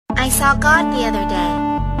I saw God the other day.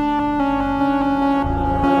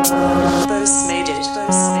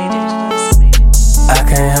 I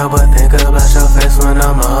can't help but think about your face when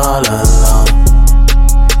I'm all alone.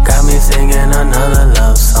 Got me singing another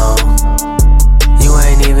love song. You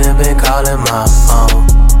ain't even been calling my phone.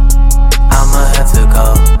 I'ma have to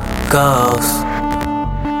go, ghost.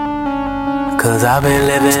 Cause I've been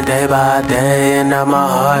living day by day and now my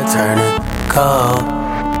heart turning cold.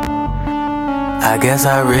 I guess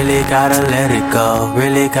I really gotta let it go,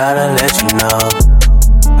 really gotta let you know.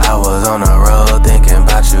 I was on the road thinking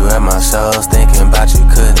about you at my shows, thinking about you,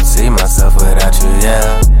 couldn't see myself without you, yeah.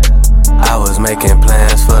 I was making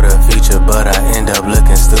plans for the future, but I end up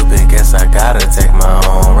looking stupid, guess I gotta take my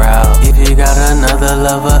own route. If you got another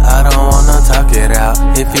lover, I don't wanna talk it out.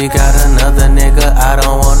 If you got another nigga, I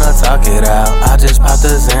don't wanna talk it out. I just popped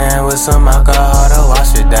a Zan with some alcohol to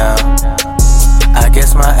wash it down. I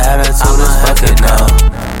guess my attitude is fucking now.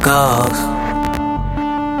 Ghost.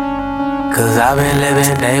 Cause I've been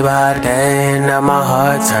living day by day and now my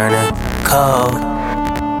heart turning cold.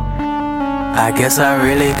 I guess I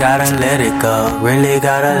really gotta let it go, really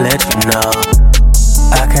gotta let you know.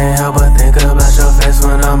 I can't help but think about your face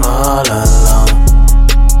when I'm all alone.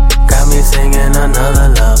 Got me singing another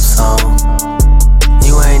love song.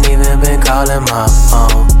 You ain't even been calling my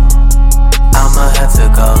phone. I'ma have to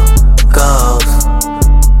go, ghost.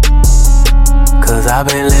 Cause I've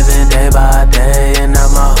been living day by day and now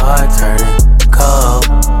my heart turning cold.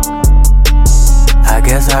 I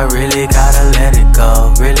guess I really gotta let it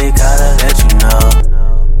go, really gotta let you know.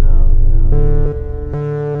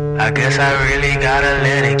 I guess I really gotta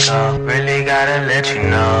let it go, really gotta let you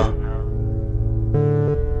know.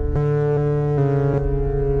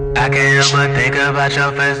 I can't help but think about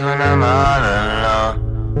your face when I'm all alone.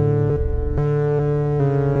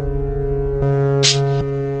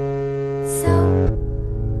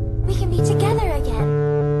 We can be together again.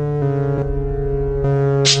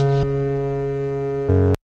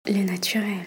 Le naturel.